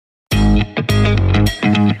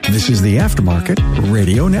This is the Aftermarket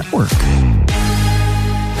Radio Network.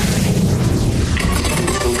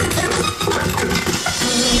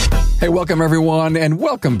 Hey, welcome everyone, and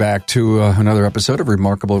welcome back to another episode of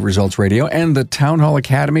Remarkable Results Radio and the Town Hall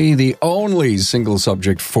Academy, the only single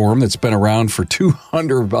subject forum that's been around for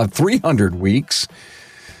 300 weeks.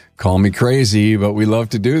 Call me crazy, but we love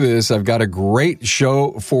to do this. I've got a great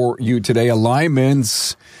show for you today.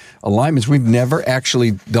 Alignments. We've never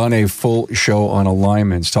actually done a full show on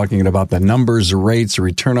alignments, talking about the numbers, the rates, the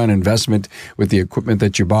return on investment with the equipment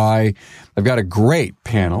that you buy. I've got a great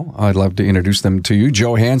panel. I'd love to introduce them to you.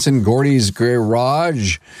 Joe Hansen, Gordy's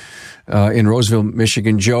Garage in Roseville,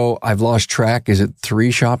 Michigan. Joe, I've lost track. Is it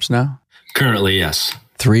 3 shops now? Currently, yes.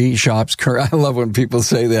 3 shops. I love when people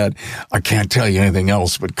say that. I can't tell you anything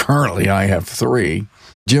else, but currently I have 3.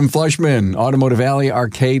 Jim Fleischman, Automotive Alley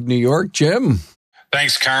Arcade, New York. Jim.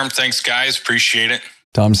 Thanks, Carm. Thanks, guys. Appreciate it.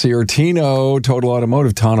 Tom Ciortino, Total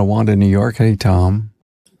Automotive, Tonawanda, New York. Hey, Tom.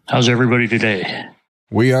 How's everybody today?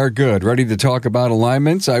 We are good. Ready to talk about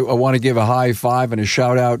alignments. I want to give a high five and a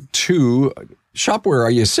shout out to Shopware.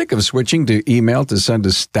 Are you sick of switching to email to send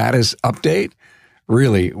a status update?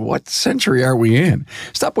 Really, what century are we in?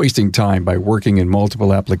 Stop wasting time by working in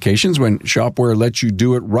multiple applications when Shopware lets you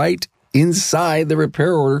do it right inside the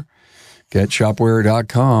repair order. Get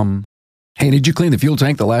shopware.com. Hey, did you clean the fuel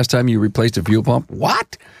tank the last time you replaced a fuel pump?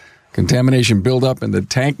 What? Contamination buildup in the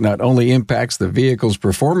tank not only impacts the vehicle's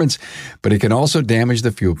performance, but it can also damage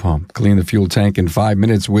the fuel pump. Clean the fuel tank in 5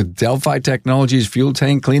 minutes with Delphi Technologies Fuel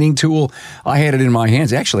Tank Cleaning Tool. I had it in my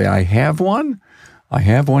hands. Actually, I have one. I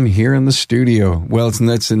have one here in the studio. Well,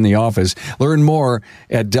 that's in the office. Learn more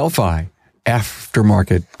at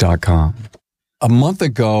DelphiAftermarket.com. A month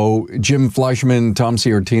ago, Jim Fleischman, Tom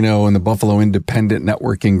Ciortino, and the Buffalo Independent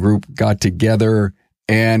Networking Group got together,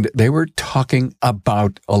 and they were talking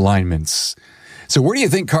about alignments. So where do you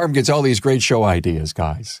think Carm gets all these great show ideas,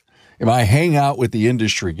 guys? If I hang out with the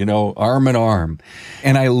industry, arm in arm,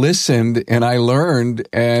 and I listened and I learned,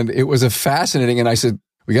 and it was fascinating. And I said,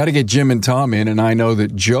 we got to get Jim and Tom in. And I know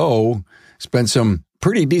that Joe spent some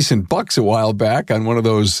pretty decent bucks a while back on one of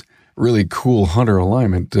those really cool Hunter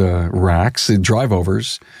alignment racks and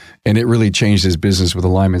drive-overs, and it really changed his business with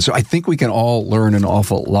alignment. So I think we can all learn an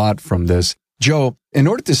awful lot from this. Joe, in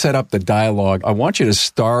order to set up the dialogue, I want you to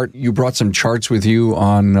start. You brought some charts with you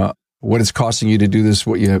on what it's costing you to do this,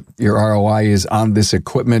 what your ROI is on this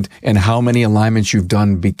equipment, and how many alignments you've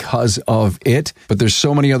done because of it. But there's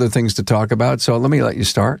so many other things to talk about, so let me let you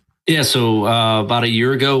start. Yeah, so about a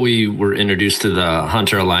year ago, we were introduced to the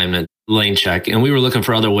Hunter alignment lane check, and we were looking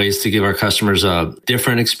for other ways to give our customers a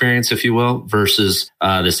different experience, if you will, versus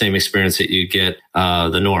the same experience that you get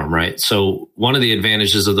the norm, right? So one of the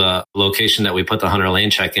advantages of the location that we put the Hunter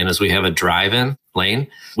lane check in is we have a drive-in lane.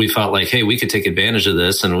 We felt like, hey, we could take advantage of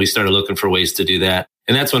this, and we started looking for ways to do that.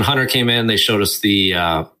 And that's when Hunter came in. They showed us the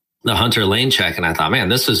Hunter lane check, and I thought, man,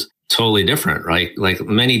 this is totally different, right? Like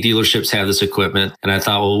many dealerships have this equipment. And I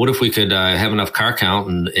thought, well, what if we could have enough car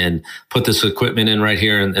count and put this equipment in right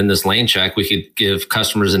here in this lane check? We could give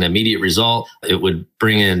customers an immediate result. It would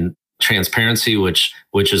bring in transparency, which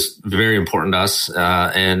is very important to us.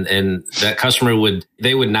 And that customer would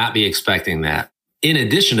not be expecting that. In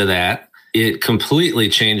addition to that, it completely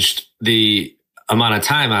changed the amount of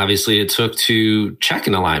time, obviously, it took to check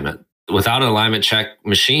an alignment. Without an alignment check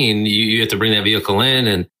machine, you have to bring that vehicle in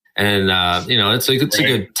and it's a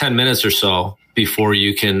good 10 minutes or so before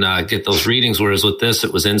you can get those readings. Whereas with this,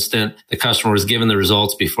 it was instant. The customer was given the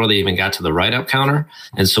results before they even got to the write-up counter.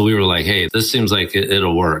 And so we were like, hey, this seems like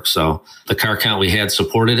it'll work. So the car count we had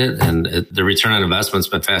supported it, and the return on investment's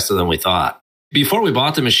been faster than we thought. Before we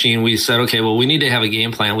bought the machine, we said, okay, well, we need to have a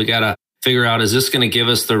game plan. We got to figure out, is this going to give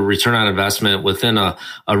us the return on investment within a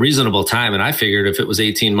reasonable time? And I figured if it was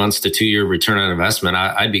 18 months to 2-year return on investment,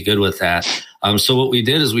 I'd be good with that. So what we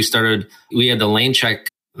did is we had the lane check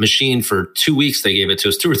machine for 2 weeks. They gave it to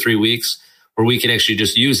us 2 or 3 weeks where we could actually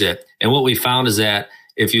just use it. And what we found is that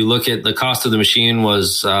if you look at the cost of the machine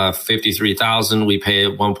was $53,000, we pay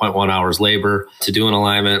 1.1 hours labor to do an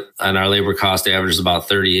alignment, and our labor cost average is about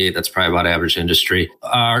 $38. That's probably about average industry.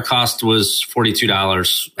 Our cost was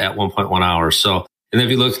 $42 at 1.1 hours. So, and if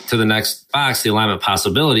you look to the next box, the alignment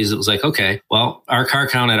possibilities, it was like, okay, well, our car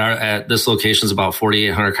count at this location is about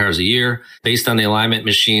 4,800 cars a year. Based on the alignment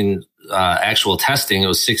machine actual testing, it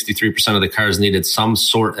was 63% of the cars needed some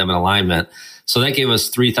sort of an alignment. So that gave us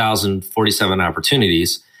 3,047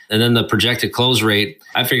 opportunities. And then the projected close rate,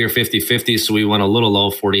 I figure 50-50. So we went a little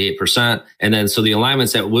low, 48%. And then so the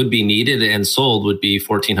alignments that would be needed and sold would be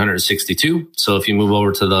 1,462. So if you move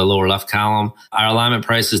over to the lower left column, our alignment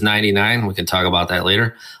price is $99. We can talk about that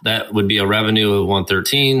later. That would be a revenue of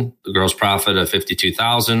 $113, the gross profit of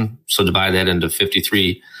 $52,000. So divide that into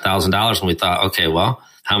 $53,000. And we thought, okay, well,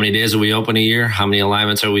 how many days are we open a year? How many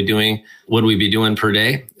alignments are we doing? What would we be doing per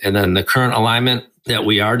day? And then the current alignment that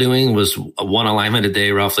we are doing was one alignment a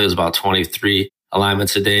day. Roughly, it was about 23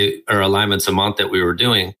 alignments a day or alignments a month that we were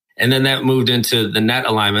doing. And then that moved into the net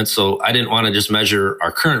alignment. So I didn't want to just measure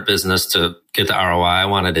our current business to get the ROI. I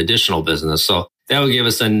wanted additional business. So that would give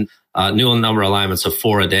us a new number of alignments of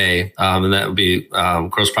 4 a day. And that would be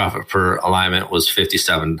gross profit per alignment was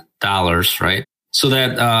 $57, right? So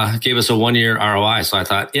that gave us a 1-year ROI. So I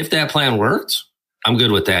thought, if that plan worked, I'm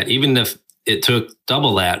good with that. Even if it took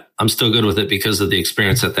double that, I'm still good with it because of the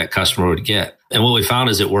experience that customer would get. And what we found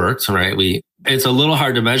is it worked, right? It's a little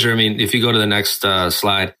hard to measure. I mean, if you go to the next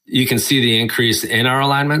slide, you can see the increase in our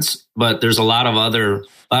alignments, but there's a lot of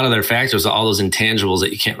other factors, all those intangibles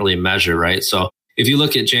that you can't really measure, right? So if you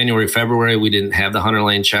look at January, February, we didn't have the Hunter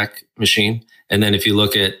lane check machine. And then if you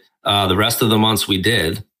look at the rest of the months, we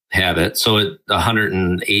did have it. So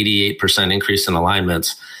 188% increase in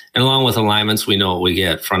alignments. And along with alignments, we know what we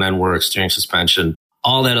get: front end work, steering suspension,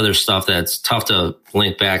 all that other stuff that's tough to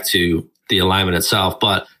link back to the alignment itself.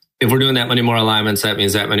 But if we're doing that many more alignments, that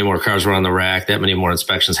means that many more cars were on the rack, that many more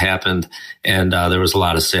inspections happened, and there was a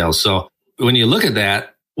lot of sales. So when you look at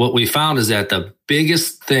that, what we found is that the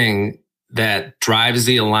biggest thing that drives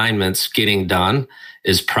the alignments getting done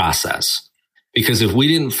is process. Because if we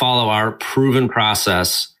didn't follow our proven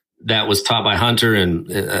process that was taught by Hunter and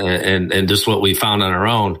just what we found on our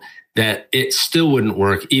own, that it still wouldn't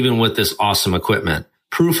work even with this awesome equipment.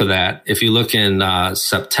 Proof of that, if you look in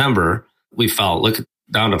September, look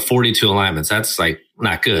down to 42 alignments. That's like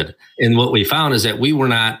not good. And what we found is that we were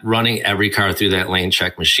not running every car through that lane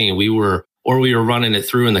check machine. We were running it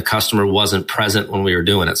through and the customer wasn't present when we were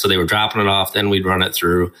doing it. So they were dropping it off, then we'd run it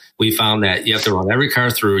through. We found that you have to run every car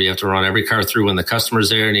through. You have to run every car through when the customer's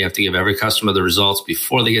there, and you have to give every customer the results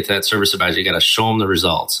before they get to that service advisor. You got to show them the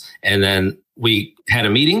results. And then we had a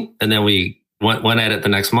meeting, and then we went at it the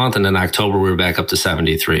next month. And in October, we were back up to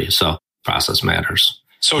 73. So process matters.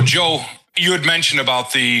 So Joe, you had mentioned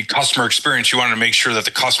about the customer experience. You wanted to make sure that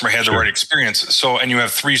the customer had the right experience. So, and you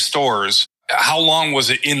have 3 stores. How long was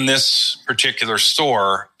it in this particular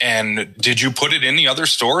store? And did you put it in the other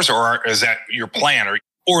stores, or is that your plan,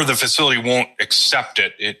 or the facility won't accept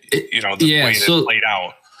it? Way it's laid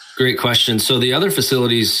out. Great question. So the other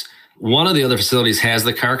facilities, one of the other facilities has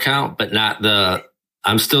the car count, but not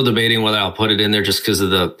I'm still debating whether I'll put it in there just because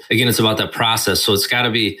of it's about the process. So it's got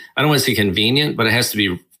to be, I don't want to say convenient, but it has to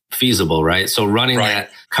be feasible, right? So running that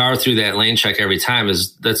car through that lane check every time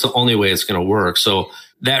that's the only way it's going to work. So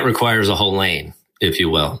that requires a whole lane, if you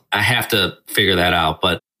will. I have to figure that out.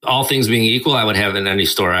 But all things being equal, I would have it in any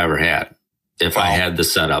store I ever had if I had the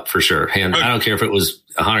setup for sure. And I don't care if it was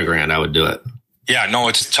 $100,000, I would do it. Yeah, no,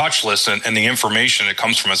 it's touchless and the information that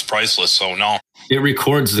comes from it's priceless. So no. It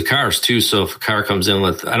records the cars too. So if a car comes in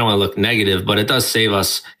with, I don't want to look negative, but it does save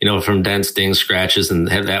us, from dents, dings, scratches, and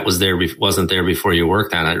that wasn't there before you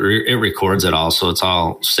worked on it. It records it all. So it's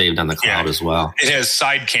all saved on the cloud as well. It has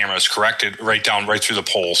side cameras, correct? Right through the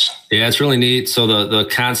poles. Yeah, it's really neat. So the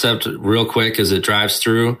concept real quick is it drives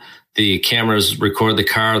through, the cameras record the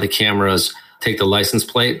car, the cameras take the license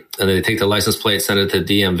plate, and they take the license plate, send it to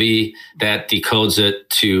DMV. That decodes it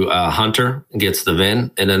to Hunter and gets the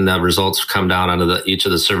VIN, and then the results come down onto each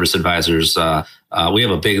of the service advisors. We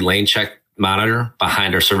have a big lane check monitor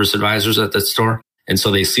behind our service advisors at the store, and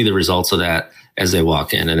so they see the results of that as they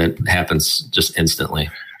walk in, and it happens just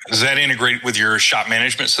instantly. Does that integrate with your shop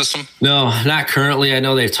management system? No, not currently. I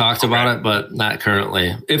know they've talked about it, but not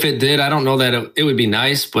currently. If it did, I don't know that it would be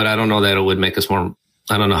nice, but I don't know that it would make us more.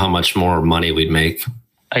 I don't know how much more money we'd make.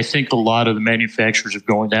 I think a lot of the manufacturers are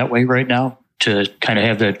going that way right now to kind of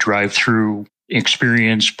have that drive-through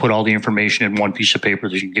experience, put all the information in one piece of paper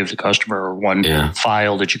that you can give the customer or one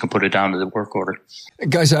file that you can put it down to the work order.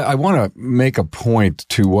 Guys, I want to make a point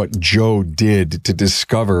to what Joe did to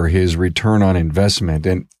discover his return on investment.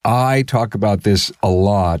 And I talk about this a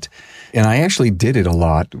lot, and I actually did it a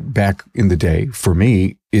lot back in the day. For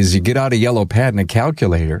me, is you get out a yellow pad and a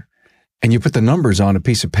calculator, and you put the numbers on a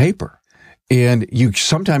piece of paper. And you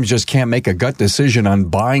sometimes just can't make a gut decision on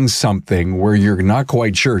buying something where you're not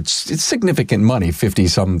quite sure. It's significant money,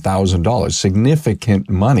 $50,000, significant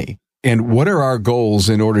money. And what are our goals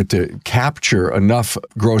in order to capture enough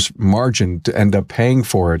gross margin to end up paying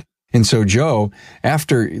for it? And so, Joe,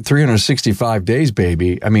 after 365 days,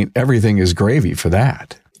 baby, I mean, everything is gravy for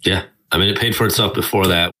that. Yeah. I mean, it paid for itself before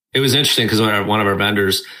that. It was interesting because one of our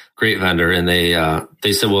vendors, great vendor, and they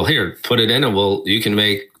said, well, here, put it in and you can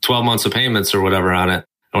make 12 months of payments or whatever on it.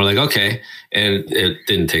 And we're like, okay. And it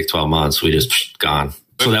didn't take 12 months. We just gone.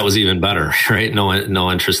 So that was even better, right?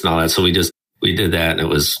 No interest and all that. So we did that,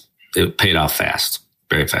 and it paid off fast,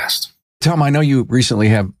 very fast. Tom, I know you recently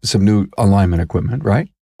have some new alignment equipment, right?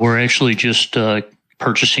 We're actually just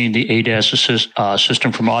purchasing the ADAS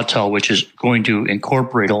system from Autel, which is going to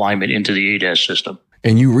incorporate alignment into the ADAS system.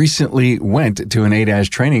 And you recently went to an ADAS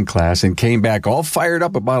training class and came back all fired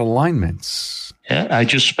up about alignments. Yeah, I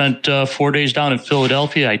just spent 4 days down in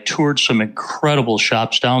Philadelphia. I toured some incredible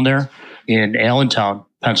shops down there in Allentown,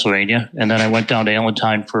 Pennsylvania. And then I went down to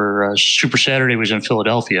Allentown for Super Saturday was in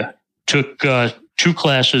Philadelphia. Took 2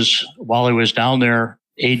 classes while I was down there,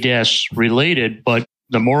 ADAS related, but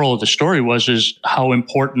the moral of the story is how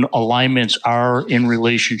important alignments are in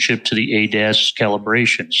relationship to the ADAS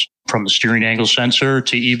calibrations, from the steering angle sensor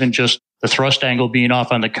to even just the thrust angle being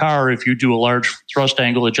off on the car. If you do a large thrust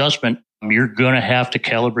angle adjustment, you're going to have to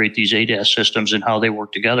calibrate these ADAS systems and how they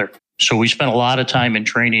work together. So we spent a lot of time in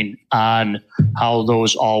training on how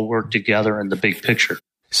those all work together in the big picture.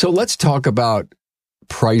 So let's talk about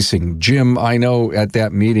pricing. Jim, I know at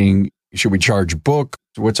that meeting, should we charge book?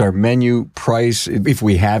 What's our menu price? If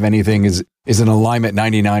we have anything, is an alignment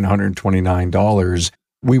 $99, $129?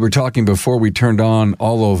 We were talking before we turned on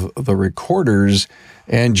all of the recorders.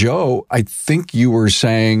 And Joe, I think you were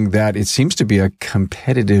saying that it seems to be a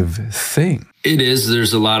competitive thing. It is.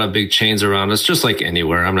 There's a lot of big chains around us, just like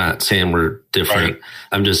anywhere. I'm not saying we're different. Right.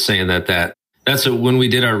 I'm just saying that's when we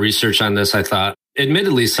did our research on this, I thought,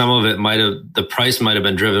 admittedly, some of it the price might have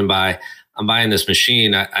been driven by, I'm buying this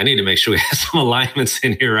machine. I need to make sure we have some alignments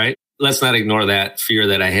in here, right? Let's not ignore that fear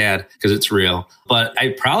that I had because it's real. But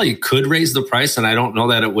I probably could raise the price, and I don't know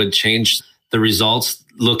that it would change the results.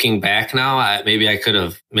 Looking back now, maybe I could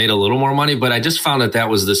have made a little more money, but I just found that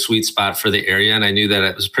was the sweet spot for the area, and I knew that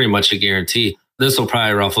it was pretty much a guarantee. This will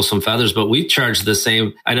probably ruffle some feathers, but we charge the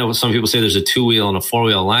same. I know some people say there's a 2-wheel and a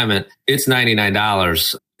 4-wheel alignment. It's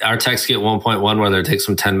 $99. Our techs get 1.1, whether it takes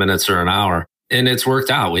them 10 minutes or an hour. And it's worked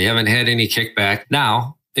out. We haven't had any kickback.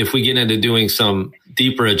 Now, if we get into doing some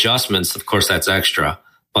deeper adjustments, of course, that's extra.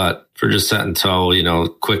 But for just set and toe,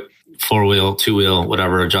 quick 4-wheel, 2-wheel,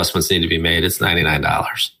 whatever adjustments need to be made, it's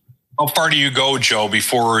 $99. How far do you go, Joe,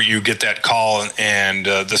 before you get that call and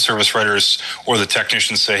the service writers or the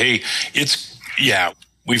technicians say, hey,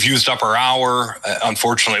 we've used up our hour.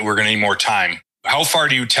 Unfortunately, we're going to need more time. How far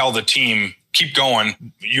do you tell the team, keep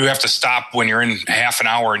going? You have to stop when you're in half an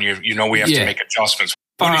hour and we have to make adjustments.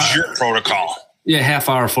 What is your protocol? Yeah, half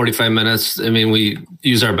hour, 45 minutes. I mean, we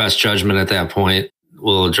use our best judgment at that point.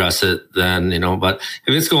 We'll address it then, but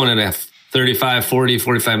if it's going in at 35, 40,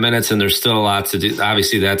 45 minutes and there's still a lot to do,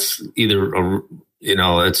 obviously that's either,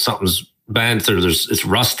 it's something's bent or it's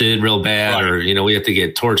rusted real bad, right. Or, we have to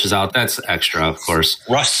get torches out. That's extra, of course.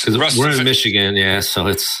 Rust. We're in Michigan. So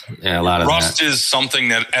it's a lot of rust that. Is something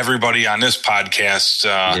that everybody on this podcast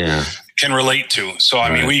can relate to. So,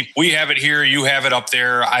 I mean, we have it here. You have it up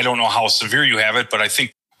there. I don't know how severe you have it, but I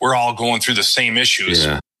think we're all going through the same issues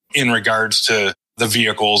in regards to the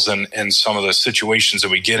vehicles and some of the situations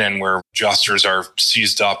that we get in where adjusters are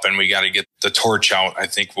seized up and we got to get the torch out. I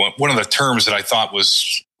think one of the terms that I thought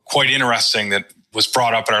was quite interesting that was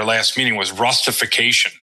brought up at our last meeting was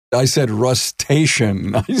rustification. I said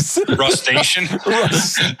rustation. Rustation?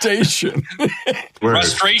 Rustation.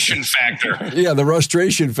 Rustration factor. Yeah, the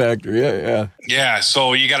rustration factor. Yeah. Yeah,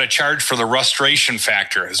 so you got to charge for the rustration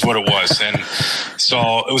factor is what it was. And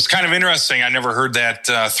so it was kind of interesting. I never heard that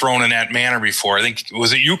thrown in that manner before. I think,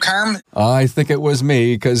 was it you, Carm? I think it was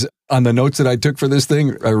me because on the notes that I took for this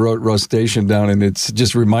thing, I wrote rustation down and it's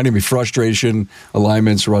just reminding me frustration,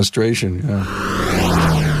 alignments, rustration. Yeah.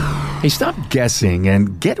 Hey, stop guessing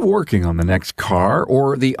and get working on the next car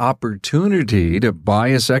or the opportunity to buy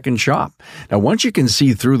a second shop. Now, once you can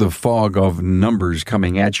see through the fog of numbers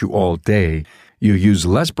coming at you all day, you use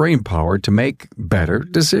less brain power to make better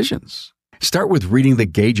decisions. Start with reading the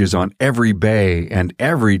gauges on every bay and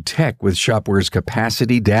every tech with Shopware's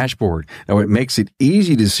Capacity Dashboard. Now, it makes it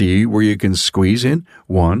easy to see where you can squeeze in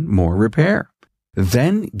one more repair.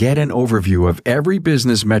 Then get an overview of every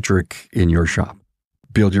business metric in your shop.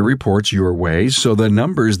 Build your reports your way so the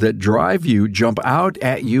numbers that drive you jump out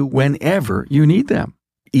at you whenever you need them.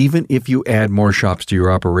 Even if you add more shops to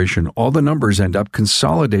your operation, all the numbers end up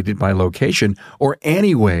consolidated by location or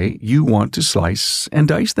any way you want to slice and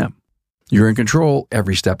dice them. You're in control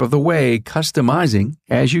every step of the way, customizing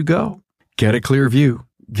as you go. Get a clear view.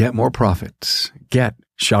 get more profits. Get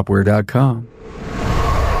Shopware.com.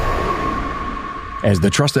 As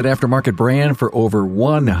the trusted aftermarket brand for over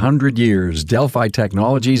 100 years, Delphi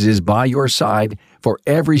Technologies is by your side for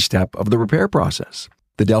every step of the repair process.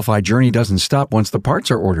 The Delphi journey doesn't stop once the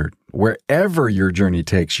parts are ordered. Wherever your journey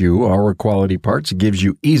takes you, our quality parts gives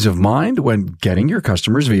you ease of mind when getting your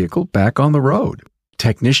customer's vehicle back on the road.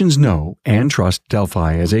 Technicians know and trust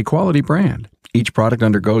Delphi as a quality brand. Each product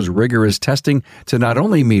undergoes rigorous testing to not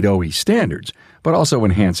only meet OE standards, but also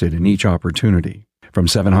enhance it in each opportunity. From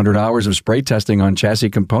 700 hours of spray testing on chassis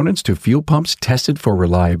components to fuel pumps tested for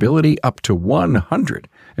reliability up to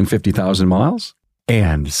 150,000 miles.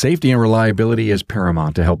 And safety and reliability is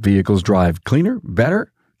paramount to help vehicles drive cleaner,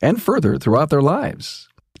 better, and further throughout their lives.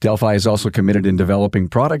 Delphi is also committed in developing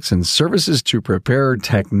products and services to prepare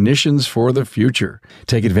technicians for the future.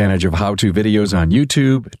 Take advantage of how-to videos on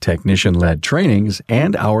YouTube, technician-led trainings,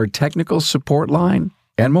 and our technical support line,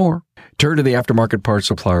 and more. Turn to the aftermarket parts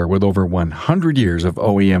supplier with over 100 years of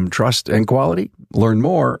OEM trust and quality. Learn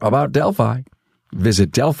more about Delphi.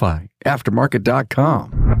 Visit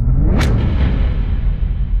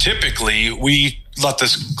DelphiAftermarket.com. Typically, we let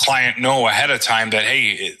this client know ahead of time that,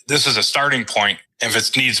 hey, this is a starting point. If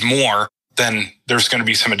it needs more, then there's going to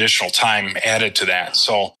be some additional time added to that.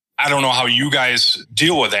 So I don't know how you guys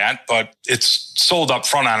deal with that, but it's sold up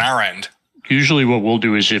front on our end. Usually what we'll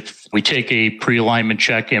do is if we take a pre-alignment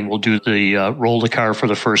check and we'll do the roll the car for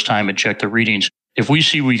the first time and check the readings. If we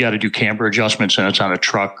see we got to do camber adjustments and it's on a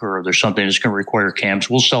truck or there's something that's going to require cams,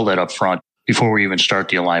 we'll sell that up front before we even start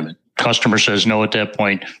the alignment. Customer says no at that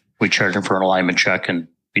point, we charge them for an alignment check and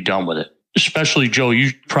be done with it. Especially, Joe,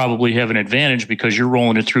 you probably have an advantage because you're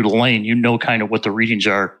rolling it through the lane. You know kind of what the readings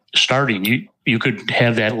are starting. You could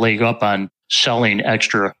have that leg up on selling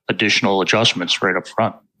extra additional adjustments right up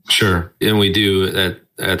front. Sure. And we do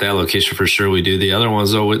at that location for sure. We do the other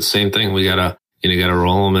ones though. It's the same thing. We gotta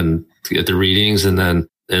roll them and get the readings. And then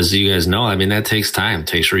as you guys know, I mean, that takes time,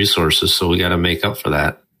 takes resources. So we got to make up for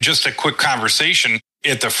that. Just a quick conversation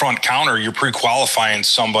at the front counter. You're pre-qualifying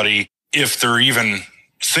somebody if they're even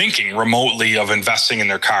thinking remotely of investing in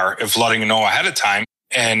their car, if letting them know ahead of time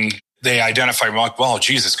and they identify, well,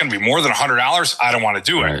 geez, it's going to be more than $100. I don't want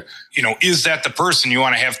to do it. Right. Is that the person you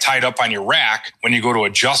want to have tied up on your rack when you go to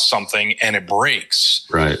adjust something and it breaks?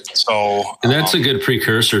 Right. So, and that's a good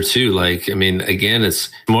precursor too. Like, I mean, again, it's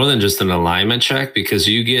more than just an alignment check because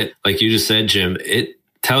you get, like you just said, Jim, it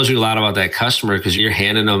tells you a lot about that customer because you're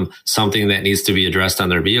handing them something that needs to be addressed on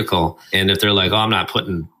their vehicle. And if they're like, oh, I'm not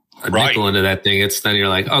putting a nickel into that thing, then you're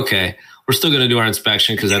like, okay, we're still going to do our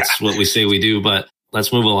inspection because that's what we say we do, but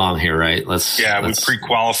let's move along here, right? We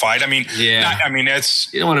pre-qualified. I mean,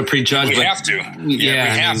 it's, you don't want to prejudge, we but have to. We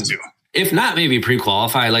have to. If not, maybe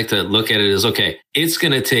pre-qualify. I like to look at it as, okay, it's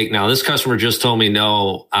going to take, now this customer just told me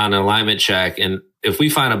no on an alignment check. And if we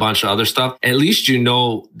find a bunch of other stuff, at least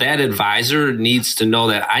that advisor needs to know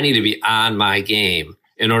that I need to be on my game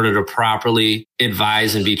in order to properly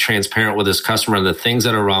advise and be transparent with this customer on the things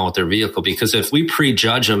that are wrong with their vehicle. Because if we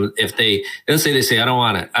prejudge them, let's say they say, I don't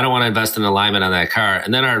want to invest in alignment on that car.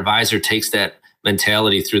 And then our advisor takes that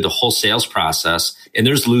mentality through the whole sales process and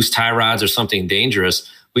there's loose tie rods or something dangerous.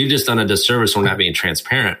 We've just done a disservice. We're not being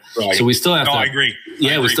transparent. Right. So we still have to. I agree.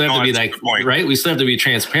 Yeah, we still have to be like, right? We still have to be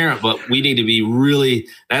transparent, but we need to be really,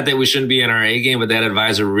 not that we shouldn't be in our A game, but that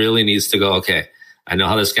advisor really needs to go, okay, I know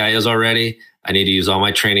how this guy is already. I need to use all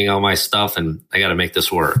my training, all my stuff, and I got to make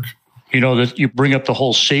this work. That you bring up the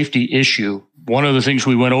whole safety issue. One of the things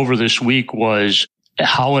we went over this week was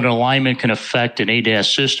how an alignment can affect an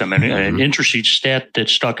ADAS system. And an interesting stat that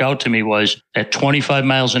stuck out to me was at 25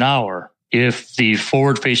 miles an hour, if the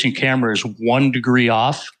forward-facing camera is 1 degree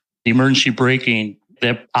off, the emergency braking,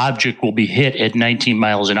 that object will be hit at 19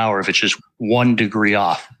 miles an hour if it's just 1 degree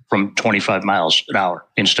off from 25 miles an hour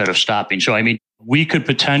instead of stopping. So, I mean, we could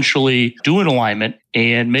potentially do an alignment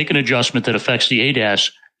and make an adjustment that affects the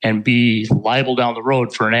ADAS and be liable down the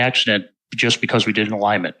road for an accident just because we did an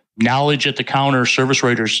alignment. Knowledge at the counter, service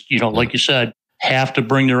writers, like you said, have to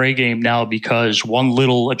bring their A game now because one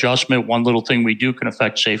little adjustment, one little thing we do can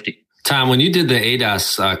affect safety. Tom, when you did the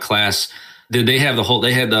ADAS class, did they have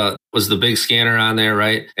was the big scanner on there,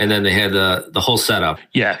 right? And then they had the whole setup.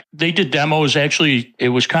 Yeah, they did demos. Actually, it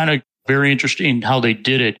was kind of very interesting how they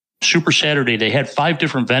did it. Super Saturday, they had 5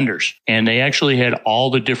 different vendors and they actually had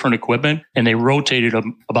all the different equipment and they rotated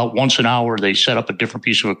them about once an hour. They set up a different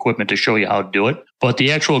piece of equipment to show you how to do it. But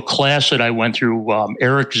the actual class that I went through,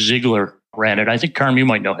 Eric Ziegler ran it. I think, Carm, you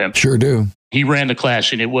might know him. Sure do. He ran the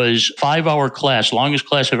class, and it was a 5-hour class, longest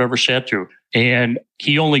class I've ever sat through. And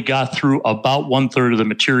he only got through about 1/3 of the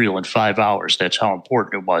material in 5 hours. That's how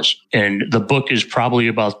important it was. And the book is probably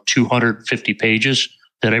about 250 pages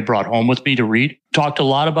that I brought home with me to read. Talked a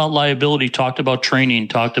lot about liability, talked about training,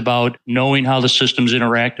 talked about knowing how the systems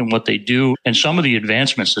interact and what they do. And some of the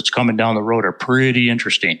advancements that's coming down the road are pretty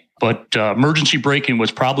interesting. But emergency braking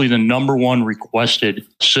was probably the number one requested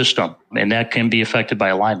system, and that can be affected by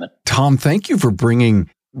alignment. Tom, thank you for bringing,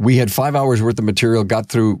 we had 5 hours worth of material, got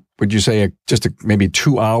through, would you say, maybe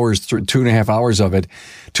 2 hours, 2.5 hours of it,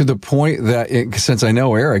 to the point that, since I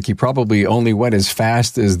know Eric, he probably only went as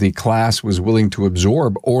fast as the class was willing to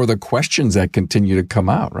absorb or the questions that continue to come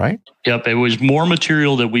out, right? Yep. It was more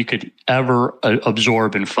material than we could ever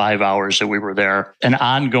absorb in 5 hours that we were there, and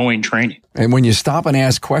ongoing training. And when you stop and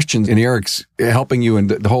ask questions, and Eric's helping you, and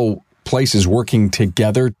the whole place is working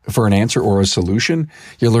together for an answer or a solution,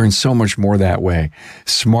 you learn so much more that way.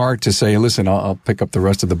 Smart to say, listen, I'll pick up the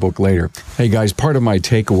rest of the book later. Hey guys, part of my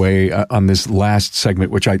takeaway on this last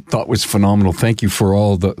segment, which I thought was phenomenal. Thank you for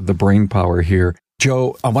all the brain power here.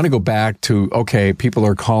 Joe, I want to go back to, okay, people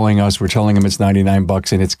are calling us. We're telling them it's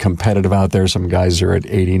 $99 and it's competitive out there. Some guys are at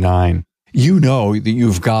 $89. You know that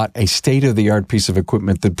you've got a state-of-the-art piece of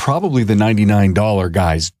equipment that probably the $99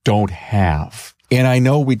 guys don't have. And I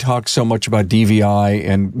know we talk so much about DVI,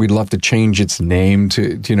 and we'd love to change its name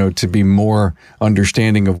to be more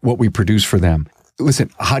understanding of what we produce for them.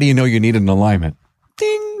 Listen, how do you know you need an alignment?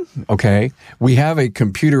 Ding. Okay. We have a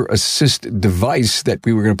computer assist device that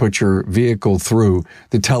we were going to put your vehicle through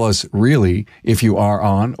to tell us really if you are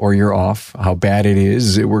on or you're off, how bad it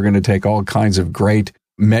is. We're going to take all kinds of great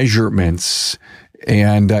measurements,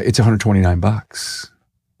 and it's $129.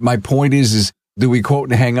 My point is do we quote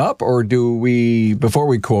and hang up, or before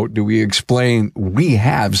we quote, do we explain we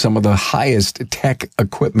have some of the highest tech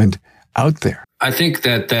equipment out there? I think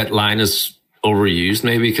that line is overused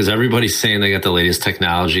maybe because everybody's saying they got the latest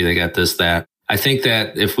technology, they got this, that. I think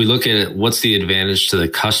that if we look at it, what's the advantage to the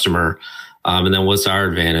customer, and then what's our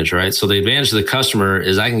advantage, right? So the advantage to the customer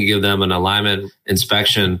is I can give them an alignment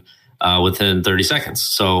inspection within 30 seconds.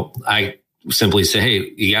 So I simply say,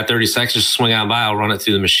 hey, you got 30 seconds, just swing on by. I'll run it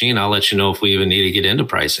through the machine. I'll let you know if we even need to get into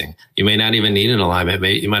pricing. You may not even need an alignment.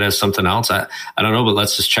 You might have something else. I don't know, but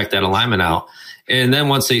let's just check that alignment out. And then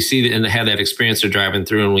once they see and they have that experience, they're driving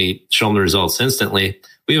through and we show them the results instantly,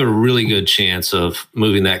 we have a really good chance of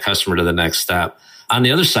moving that customer to the next step. On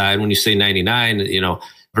the other side, when you say 99,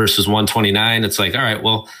 versus 129, it's like, all right,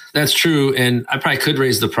 well, that's true. And I probably could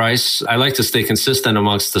raise the price. I like to stay consistent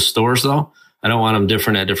amongst the stores though. I don't want them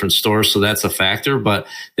different at different stores. So that's a factor. But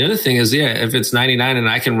the other thing is, if it's 99 and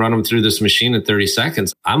I can run them through this machine in 30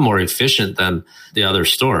 seconds, I'm more efficient than the other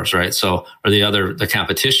stores, right? So, or the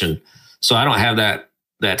competition. So I don't have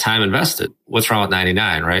that time invested. What's wrong with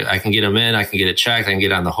 99, right? I can get them in, I can get it checked, I can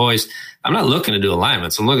get on the hoist. I'm not looking to do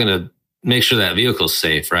alignments. I'm looking to make sure that vehicle's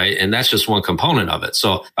safe, right? And that's just one component of it.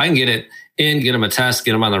 So if I can get it in, get them a test,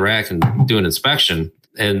 get them on the rack and do an inspection,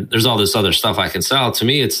 and there's all this other stuff I can sell. To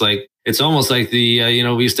me, it's almost like we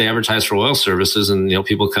used to advertise for oil services and,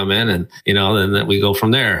 people come in and, then we go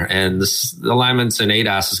from there. And the alignments and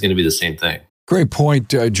ADAS is going to be the same thing. Great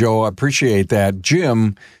point, Joe. I appreciate that.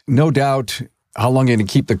 Jim, no doubt how long you're going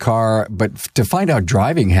to keep the car, but to find out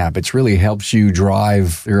driving habits really helps you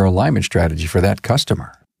drive your alignment strategy for that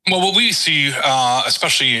customer. Well, what we see,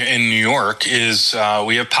 especially in New York, is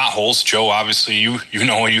we have potholes. Joe, obviously, you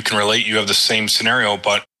can relate. You have the same scenario.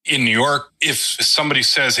 But in New York, if somebody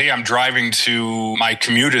says, hey, I'm driving to my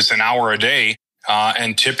commute is an hour a day,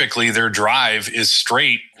 and typically their drive is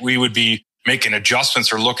straight, we would be making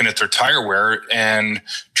adjustments or looking at their tire wear and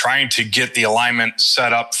trying to get the alignment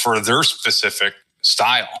set up for their specific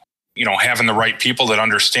style. Having the right people that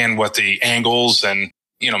understand what the angles and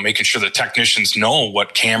making sure the technicians know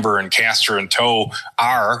what camber and caster and toe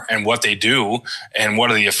are and what they do and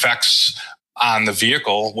what are the effects on the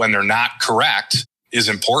vehicle when they're not correct is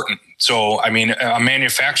important. So, a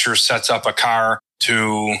manufacturer sets up a car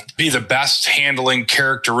to be the best handling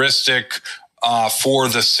characteristic for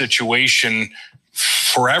the situation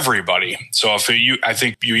for everybody. So I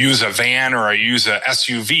think you use a van or you use a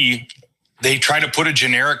SUV, they try to put a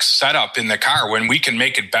generic setup in the car when we can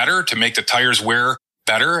make it better to make the tires wear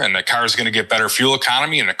better, and the car is going to get better fuel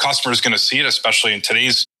economy, and the customer is going to see it, especially in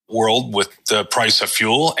today's world with the price of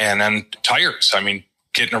fuel and then tires.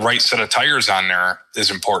 Getting the right set of tires on there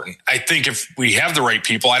is important. I think if we have the right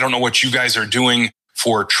people, I don't know what you guys are doing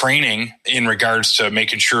for training in regards to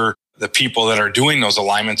making sure the people that are doing those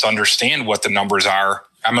alignments understand what the numbers are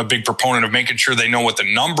I'm a big proponent of making sure they know what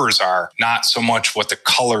the numbers are, not so much what the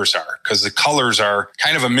colors are, because the colors are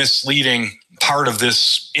kind of a misleading part of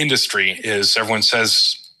this industry. Is everyone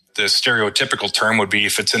says the stereotypical term would be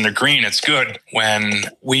if it's in the green, it's good, when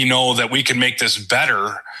we know that we can make this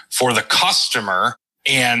better for the customer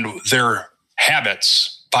and their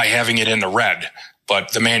habits by having it in the red.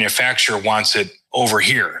 But the manufacturer wants it over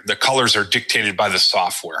here. The colors are dictated by the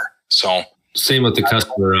software. So same with the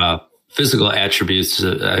customer physical attributes.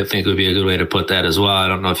 I think would be a good way to put that as well. I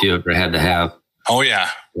don't know if you ever had to have. Oh, yeah.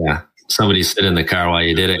 Yeah. Somebody sit in the car while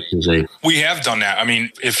you did it. We have done that. I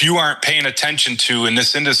mean, if you aren't paying attention to, in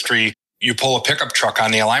this industry, you pull a pickup truck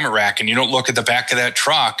on the alignment rack and you don't look at the back of that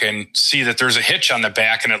truck and see that there's a hitch on the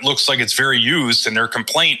back and it looks like it's very used, and their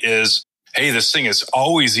complaint is, hey, this thing is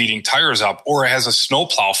always eating tires up, or it has a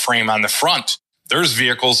snowplow frame on the front. There's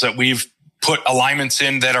vehicles that we've put alignments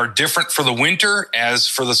in that are different for the winter as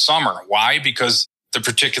for the summer. Why? Because the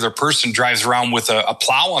particular person drives around with a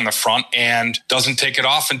plow on the front and doesn't take it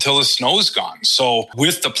off until the snow's gone. So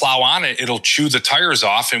with the plow on it, it'll chew the tires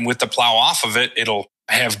off, and with the plow off of it, it'll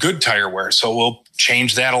have good tire wear. So we'll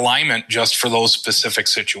change that alignment just for those specific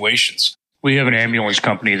situations. We have an ambulance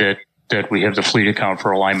company that we have the fleet account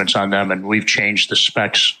for alignments on them, and we've changed the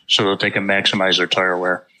specs so that they can maximize their tire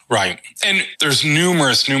wear. Right. And there's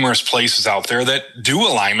numerous places out there that do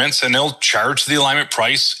alignments, and they'll charge the alignment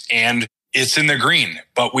price and it's in the green.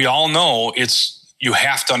 But we all know you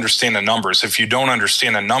have to understand the numbers. If you don't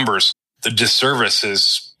understand the numbers, the disservice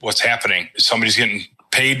is what's happening. Somebody's getting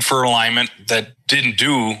paid for alignment that didn't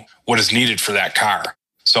do what is needed for that car.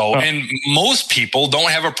 So, and most people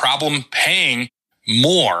don't have a problem paying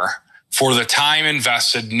more for the time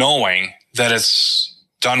invested, knowing that it's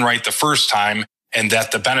done right the first time and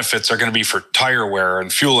that the benefits are going to be for tire wear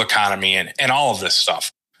and fuel economy and all of this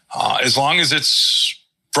stuff. As long as it's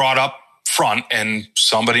brought up front and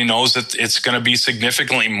somebody knows that it's going to be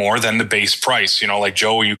significantly more than the base price. You know, like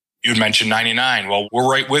Joe, you'd mentioned $99. Well, we're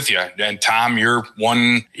right with you. And Tom, you're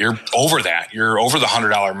over that. You're over the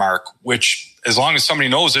 $100 mark, which as long as somebody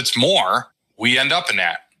knows it's more, we end up in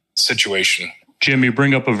that situation. Jim, you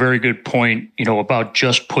bring up a very good point, about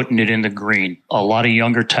just putting it in the green. A lot of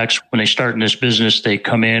younger techs, when they start in this business, they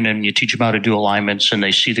come in and you teach them how to do alignments and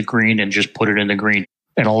they see the green and just put it in the green.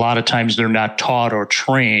 And a lot of times they're not taught or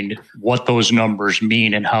trained what those numbers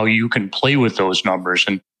mean and how you can play with those numbers.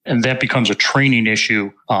 And that becomes a training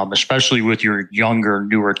issue, especially with your younger,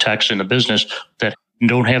 newer techs in the business that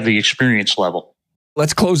don't have the experience level.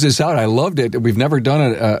 Let's close this out. I loved it. We've never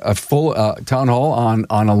done a full town hall on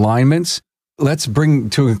alignments. Let's bring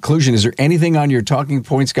to a conclusion. Is there anything on your talking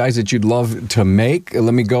points, guys, that you'd love to make?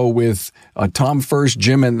 Let me go with Tom first,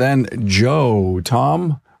 Jim, and then Joe.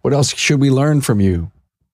 Tom, what else should we learn from you?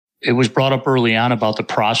 It was brought up early on about the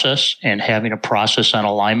process and having a process on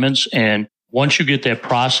alignments. And once you get that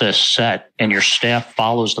process set and your staff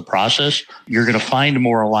follows the process, you're going to find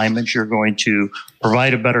more alignments. You're going to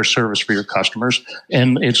provide a better service for your customers.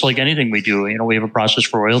 And it's like anything we do. We have a process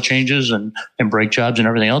for oil changes and brake jobs and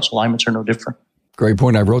everything else. Alignments are no different. Great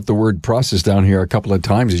point. I wrote the word process down here a couple of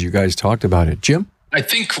times as you guys talked about it. Jim? I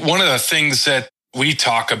think one of the things that we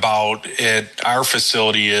talk about at our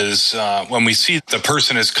facility is when we see the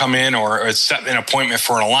person has come in or it's set an appointment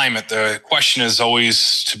for an alignment, the question is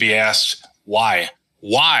always to be asked, why?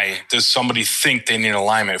 Why does somebody think they need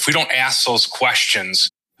alignment? If we don't ask those questions,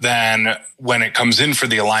 then when it comes in for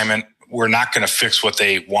the alignment, we're not going to fix what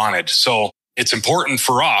they wanted. So it's important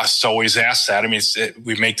for us to always ask that. I mean,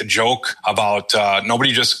 we make the joke about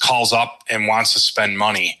nobody just calls up and wants to spend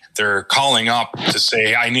money. They're calling up to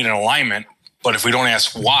say, I need an alignment. But if we don't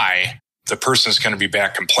ask why, the person's going to be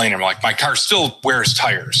back complaining. Like, my car still wears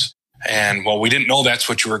tires. And, well, we didn't know that's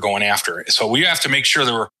what you were going after. So we have to make sure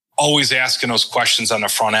that we're always asking those questions on the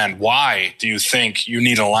front end. Why do you think you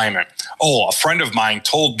need alignment? Oh, a friend of mine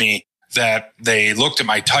told me that they looked at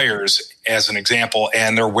my tires as an example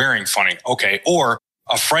and they're wearing funny. Okay. Or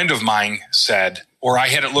a friend of mine said, or I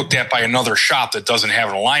had it looked at by another shop that doesn't have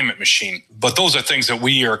an alignment machine. But those are things that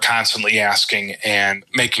we are constantly asking and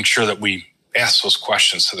making sure that we ask those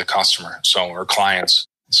questions to the customer, or clients.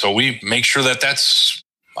 So we make sure that that's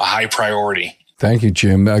a high priority. Thank you,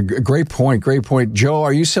 Jim. Great point. Great point. Joe,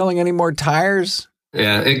 are you selling any more tires?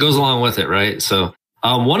 Yeah, it goes along with it, right? So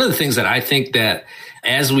one of the things that I think that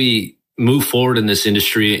as we move forward in this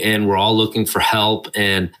industry and we're all looking for help,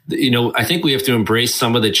 and, I think we have to embrace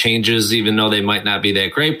some of the changes, even though they might not be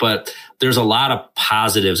that great, but there's a lot of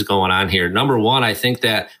positives going on here. Number one, I think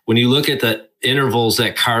that when you look at the intervals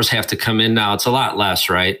that cars have to come in now, it's a lot less,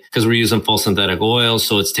 right? Because we're using full synthetic oil,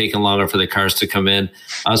 so it's taking longer for the cars to come in.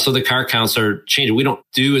 So the car counts are changing. We don't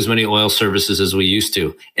do as many oil services as we used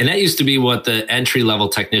to. And that used to be what the entry-level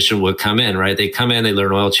technician would come in, right? They come in, they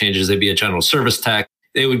learn oil changes, they'd be a general service tech.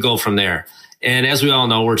 They would go from there. And as we all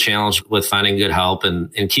know, we're challenged with finding good help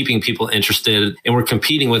and keeping people interested. And we're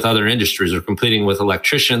competing with other industries. We're competing with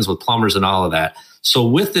electricians, with plumbers, and all of that. So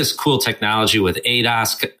with this cool technology, with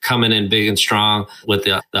ADAS coming in big and strong, with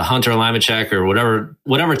the Hunter alignment check or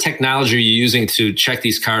whatever technology you're using to check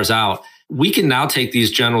these cars out, we can now take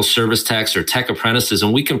these general service techs or tech apprentices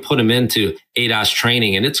and we can put them into ADAS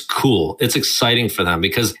training. And it's cool. It's exciting for them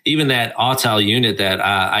because even that Autel unit that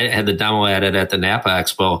I had the demo at it at the Napa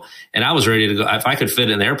Expo, and I was ready to go. If I could fit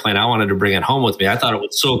in an airplane, I wanted to bring it home with me. I thought it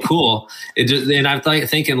was so cool. And I'm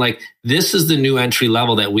thinking like, this is the new entry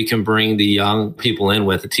level that we can bring the young people in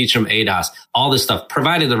with, to teach them ADAS, all this stuff,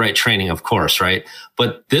 provided the right training, of course, right?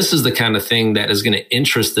 But this is the kind of thing that is going to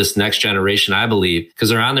interest this next generation, I believe, because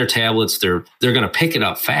they're on their tablets. They're going to pick it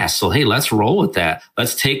up fast. So, hey, let's roll with that.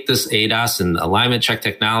 Let's take this ADAS and alignment check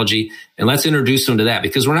technology and let's introduce them to that,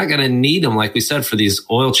 because we're not going to need them, like we said, for these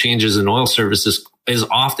oil changes and oil services as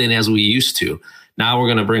often as we used to. Now we're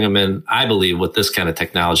going to bring them in, I believe, with this kind of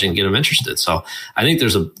technology and get them interested. So I think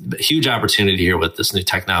there's a huge opportunity here with this new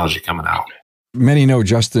technology coming out. Many know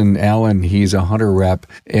Justin Allen. He's a Hunter rep,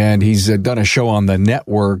 and he's done a show on the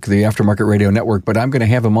network, the Aftermarket Radio Network, but I'm going to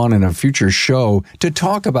have him on in a future show to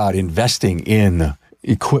talk about investing in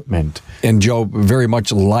equipment. And Joe, very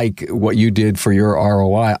much like what you did for your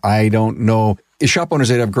ROI, I don't know. Shop owners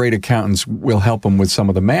that have great accountants will help them with some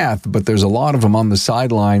of the math, but there's a lot of them on the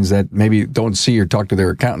sidelines that maybe don't see or talk to their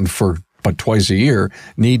accountant for but twice a year,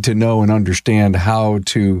 need to know and understand how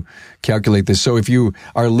to calculate this. So if you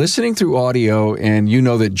are listening through audio and you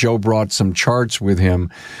know that Joe brought some charts with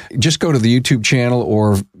him, just go to the YouTube channel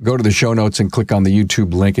or go to the show notes and click on the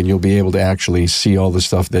YouTube link and you'll be able to actually see all the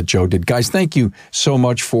stuff that Joe did. Guys, thank you so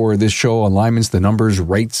much for this show, alignments, the numbers,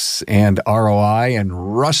 rates, and ROI,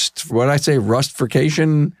 and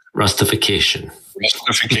rustification.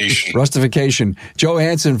 Joe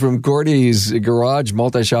Hansen from Gordy's Garage,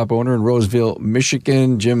 multi-shop owner in Roseville,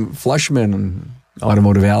 Michigan. Jim Fleischman,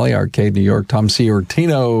 Automotive Alley, Arcade, New York. Tom C.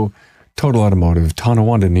 Ortino, Total Automotive,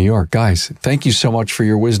 Tonawanda, New York. Guys, thank you so much for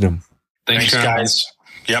your wisdom. Thanks guys.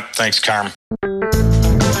 Yep, thanks, Carm.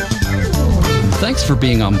 Thanks for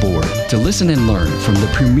being on board to listen and learn from the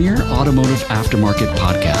premier automotive aftermarket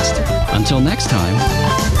podcast. Until next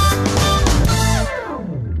time.